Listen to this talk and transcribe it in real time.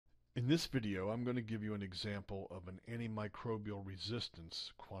In this video, I'm going to give you an example of an antimicrobial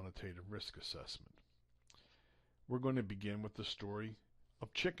resistance quantitative risk assessment. We're going to begin with the story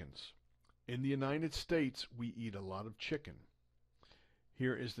of chickens. In the United States, we eat a lot of chicken.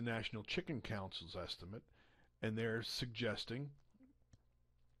 Here is the National Chicken Council's estimate, and they're suggesting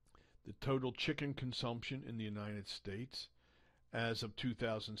the total chicken consumption in the United States as of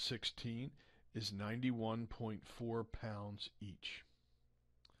 2016 is 91.4 pounds each.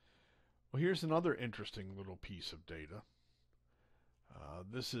 Well, here's another interesting little piece of data.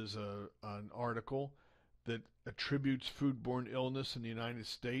 This is an article that attributes foodborne illness in the United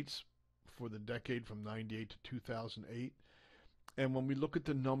States for the decade from 98 to 2008. And when we look at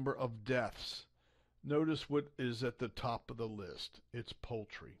the number of deaths, notice what is at the top of the list. It's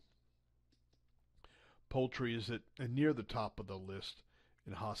poultry. Poultry is near the top of the list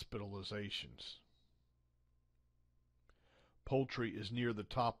in hospitalizations. Poultry is near the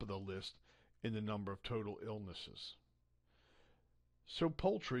top of the list in the number of total illnesses. So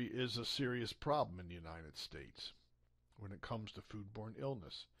poultry is a serious problem in the United States when it comes to foodborne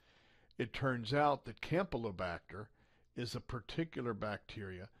illness. It turns out that Campylobacter is a particular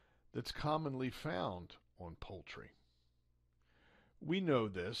bacteria that's commonly found on poultry. We know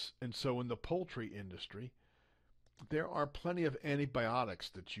this, and so in the poultry industry, there are plenty of antibiotics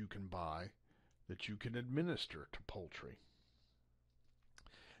that you can buy that you can administer to poultry.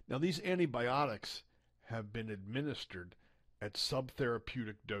 Now, these antibiotics have been administered at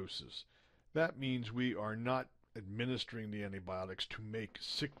subtherapeutic doses. That means we are not administering the antibiotics to make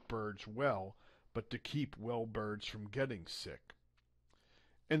sick birds well, but to keep well birds from getting sick.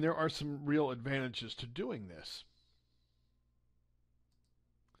 And there are some real advantages to doing this.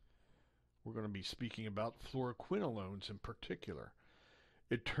 We're going to be speaking about fluoroquinolones in particular.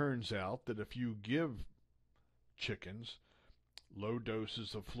 It turns out that if you give chickens low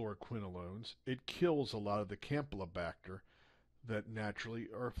doses of fluoroquinolones, it kills a lot of the Campylobacter that naturally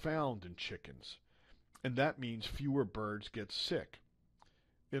are found in chickens. And that means fewer birds get sick.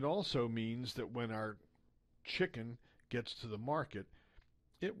 It also means that when our chicken gets to the market,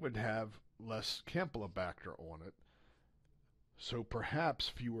 it would have less Campylobacter on it. So perhaps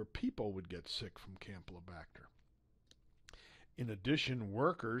fewer people would get sick from Campylobacter. In addition,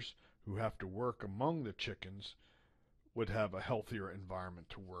 workers who have to work among the chickens would have a healthier environment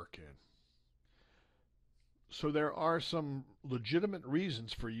to work in. So there are some legitimate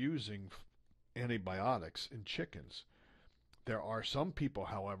reasons for using antibiotics in chickens. There are some people,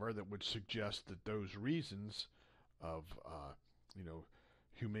 however, that would suggest that those reasons of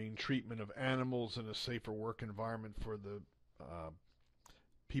humane treatment of animals and a safer work environment for the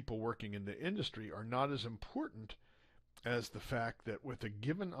people working in the industry are not as important as the fact that with a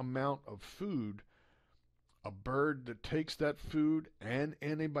given amount of food, a bird that takes that food and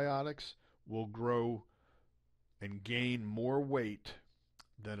antibiotics will grow and gain more weight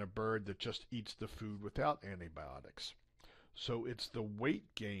than a bird that just eats the food without antibiotics. So it's the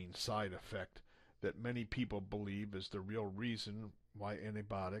weight gain side effect that many people believe is the real reason why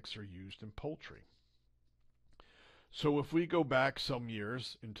antibiotics are used in poultry. So if we go back some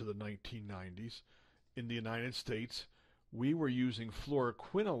years into the 1990s, in the United States, we were using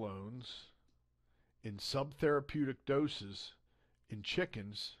fluoroquinolones in subtherapeutic doses in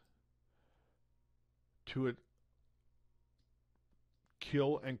chickens to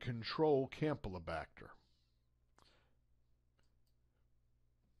kill and control Campylobacter.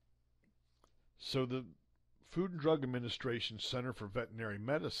 So the Food and Drug Administration Center for Veterinary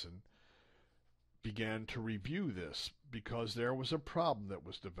Medicine began to review this because there was a problem that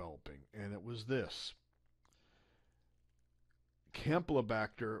was developing, and it was this.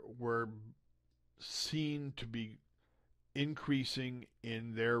 Campylobacter were seen to be increasing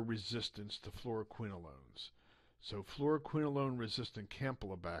in their resistance to fluoroquinolones. So fluoroquinolone-resistant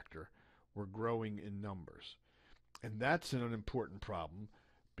Campylobacter were growing in numbers. And that's an important problem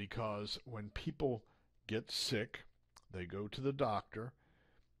because when people get sick, they go to the doctor.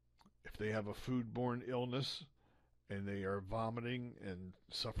 If they have a foodborne illness and they are vomiting and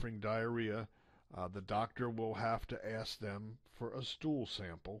suffering diarrhea, the doctor will have to ask them for a stool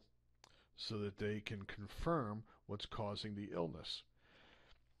sample so that they can confirm what's causing the illness.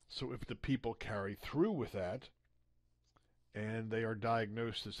 So if the people carry through with that and they are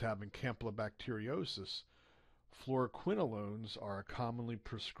diagnosed as having campylobacteriosis, fluoroquinolones are a commonly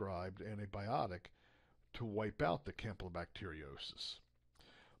prescribed antibiotic to wipe out the campylobacteriosis.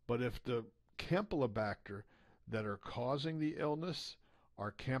 But if the Campylobacter that are causing the illness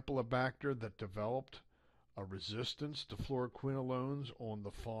are Campylobacter that developed a resistance to fluoroquinolones on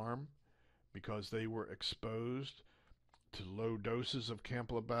the farm because they were exposed to low doses of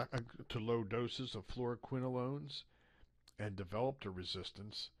fluoroquinolones and developed a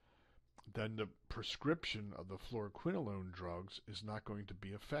resistance, then the prescription of the fluoroquinolone drugs is not going to be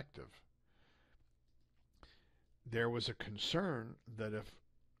effective. There was a concern that if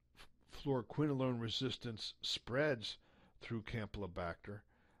fluoroquinolone resistance spreads through Campylobacter,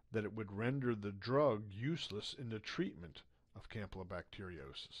 that it would render the drug useless in the treatment of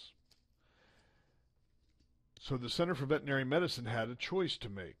campylobacteriosis. So the Center for Veterinary Medicine had a choice to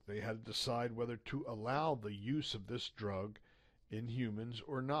make. They had to decide whether to allow the use of this drug in humans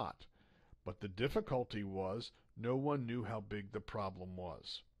or not. But the difficulty was no one knew how big the problem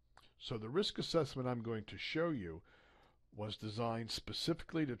was. So the risk assessment I'm going to show you was designed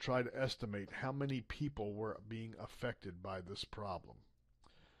specifically to try to estimate how many people were being affected by this problem.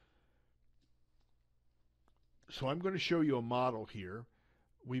 So I'm going to show you a model here.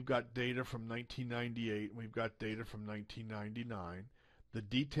 We've got data from 1998 and we've got data from 1999. The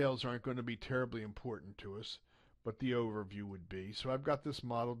details aren't going to be terribly important to us, but the overview would be. So I've got this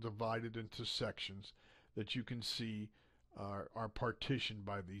model divided into sections that you can see are partitioned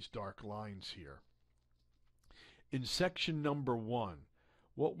by these dark lines here. In section number 1,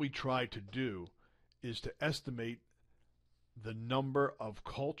 what we try to do is to estimate the number of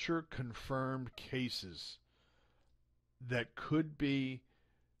culture-confirmed cases that could be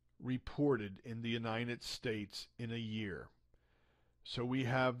reported in the United States in a year. So we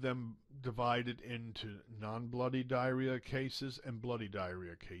have them divided into non-bloody diarrhea cases and bloody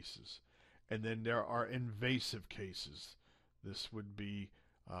diarrhea cases. And then there are invasive cases. This would be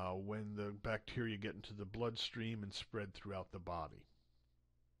when the bacteria get into the bloodstream and spread throughout the body.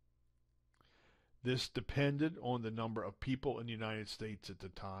 This depended on the number of people in the United States at the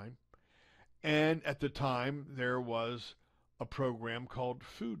time. And at the time, there was a program called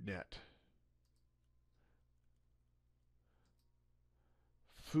FoodNet.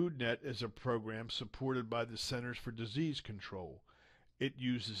 FoodNet is a program supported by the Centers for Disease Control. It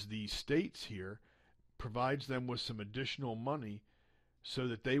uses these states here, provides them with some additional money so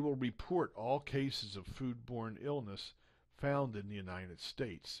that they will report all cases of foodborne illness found in the United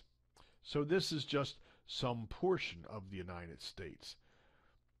States. So this is just some portion of the United States.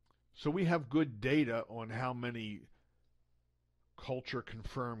 So we have good data on how many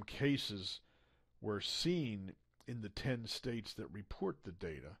culture-confirmed cases were seen in the 10 states that report the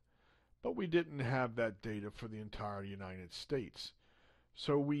data, but we didn't have that data for the entire United States.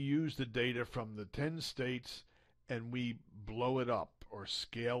 So we use the data from the 10 states and we blow it up or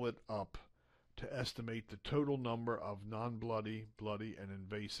scale it up to estimate the total number of non-bloody, bloody, and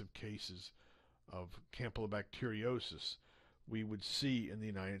invasive cases of campylobacteriosis we would see in the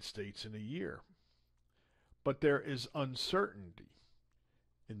United States in a year. But there is uncertainty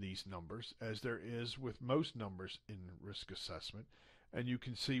in these numbers, as there is with most numbers in risk assessment. And you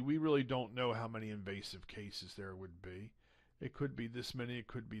can see we really don't know how many invasive cases there would be. It could be this many, it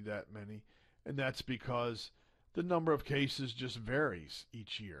could be that many. And that's because the number of cases just varies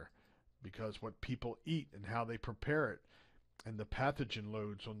each year, because what people eat and how they prepare it and the pathogen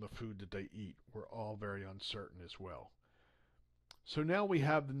loads on the food that they eat were all very uncertain as well. So now we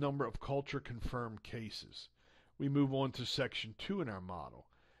have the number of culture-confirmed cases. We move on to Section 2 in our model.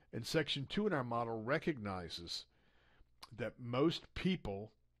 And Section 2 in our model recognizes that most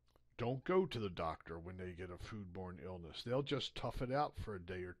people don't go to the doctor when they get a foodborne illness. They'll just tough it out for a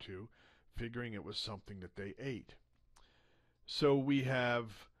day or two, figuring it was something that they ate. So we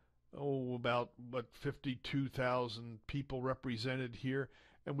have about 52,000 people represented here,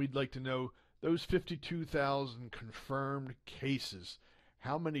 and we'd like to know those 52,000 confirmed cases,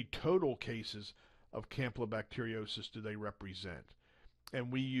 how many total cases of campylobacteriosis do they represent?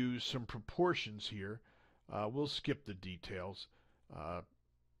 And we use some proportions here. We'll skip the details,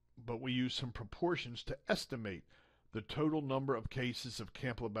 but we use some proportions to estimate the total number of cases of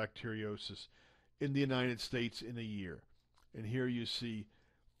campylobacteriosis in the United States in a year. And here you see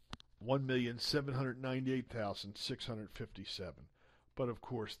 1,798,657. But of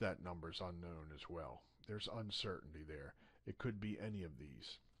course that number is unknown as well. There's uncertainty there. It could be any of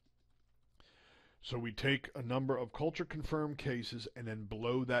these. So we take a number of culture-confirmed cases and then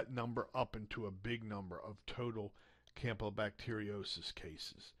blow that number up into a big number of total campylobacteriosis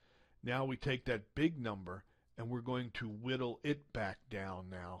cases. Now we take that big number and we're going to whittle it back down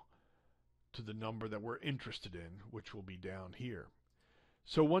now to the number that we're interested in, which will be down here.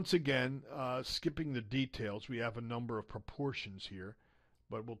 So once again, skipping the details, we have a number of proportions here,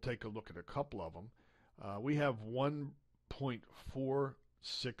 but we'll take a look at a couple of them. We have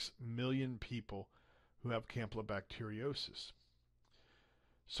 1.46 million people who have campylobacteriosis.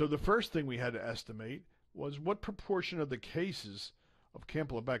 So the first thing we had to estimate was what proportion of the cases of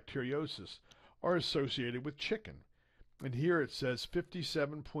campylobacteriosis are associated with chicken. And here it says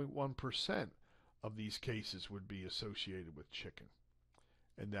 57.1% of these cases would be associated with chicken.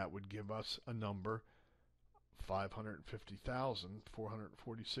 And that would give us a number,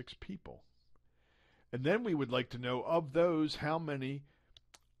 550,446 people. And then we would like to know, of those, how many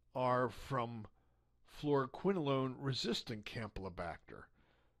are from fluoroquinolone resistant Campylobacter.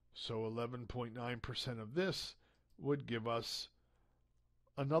 So 11.9% of this would give us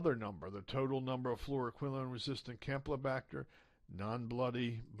another number, the total number of fluoroquinolone resistant Campylobacter,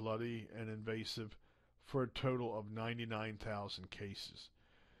 non-bloody, bloody, and invasive, for a total of 99,000 cases.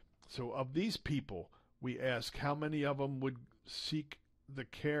 So of these people, we ask how many of them would seek the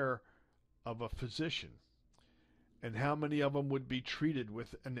care of a physician, and how many of them would be treated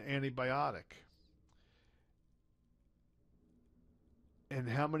with an antibiotic, and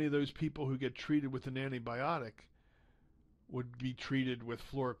how many of those people who get treated with an antibiotic would be treated with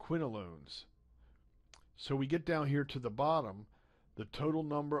fluoroquinolones. So we get down here to the bottom, the total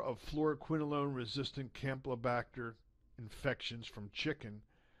number of fluoroquinolone resistant Campylobacter infections from chicken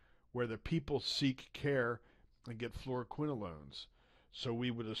where the people seek care and get fluoroquinolones. So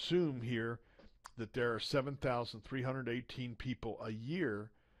we would assume here that there are 7,318 people a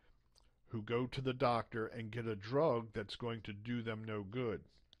year who go to the doctor and get a drug that's going to do them no good.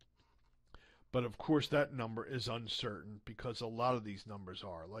 But of course that number is uncertain, because a lot of these numbers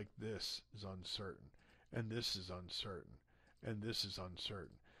are, like this is uncertain, and this is uncertain, and this is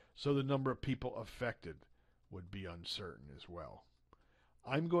uncertain. So the number of people affected would be uncertain as well.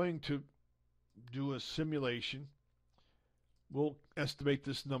 I'm going to do a simulation. We'll estimate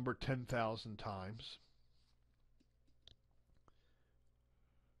this number 10,000 times.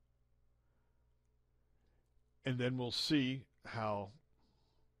 And then we'll see how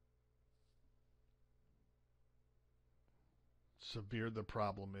severe the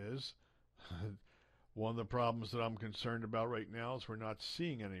problem is. One of the problems that I'm concerned about right now is we're not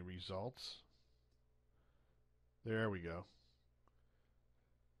seeing any results. There we go.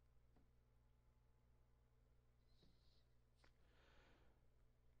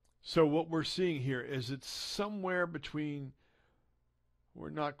 So what we're seeing here is it's somewhere between, we're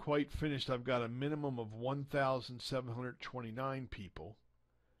not quite finished. I've got a minimum of 1,729 people,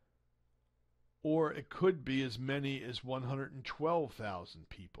 or it could be as many as 112,000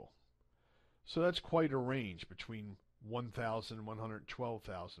 people. So that's quite a range between 1,000 and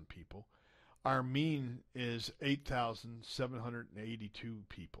 112,000 people. Our mean is 8,782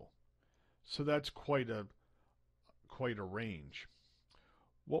 people. So that's quite a range.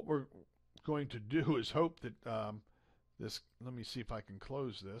 What we're going to do is hope that this, let me see if I can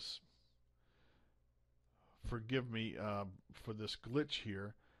close this. Forgive me for this glitch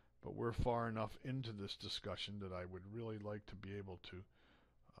here, but we're far enough into this discussion that I would really like to be able to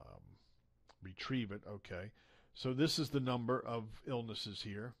retrieve it. Okay, so this is the number of illnesses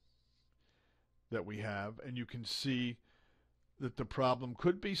here that we have, and you can see that the problem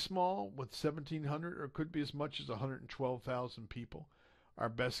could be small with 1,700, or could be as much as 112,000 people. Our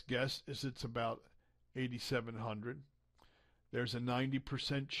best guess is it's about 8,700. There's a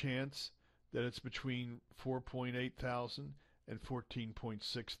 90% chance that it's between 4.8 thousand and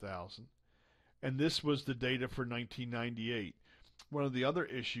 14.6 thousand. And this was the data for 1998. One of the other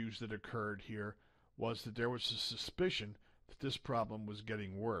issues that occurred here was that there was a suspicion that this problem was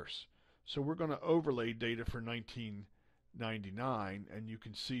getting worse. So we're going to overlay data for 1999, and you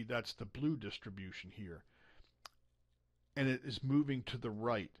can see that's the blue distribution here. And it is moving to the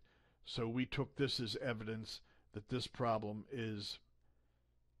right. So we took this as evidence that this problem is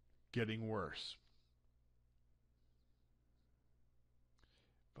getting worse.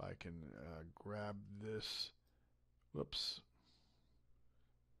 If I can grab this, whoops.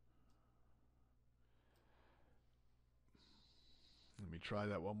 Let me try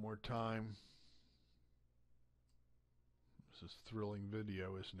that one more time. This is thrilling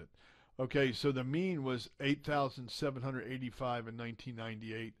video, isn't it? Okay, so the mean was 8,785 in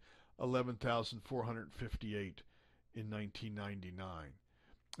 1998, 11,458 in 1999.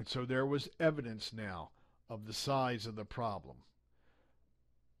 And so there was evidence now of the size of the problem.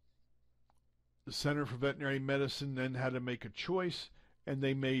 The Center for Veterinary Medicine then had to make a choice, and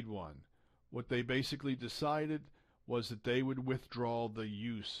they made one. What they basically decided was that they would withdraw the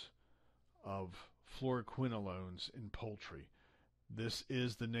use of fluoroquinolones in poultry. This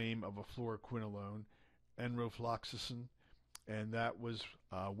is the name of a fluoroquinolone, enrofloxacin, and that was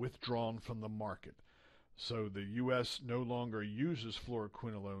withdrawn from the market. So the U.S. no longer uses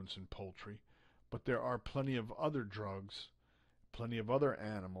fluoroquinolones in poultry, but there are plenty of other drugs, plenty of other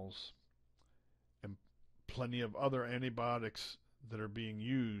animals, and plenty of other antibiotics that are being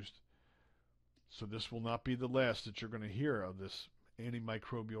used. So this will not be the last that you're going to hear of this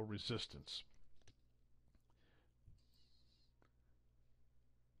antimicrobial resistance.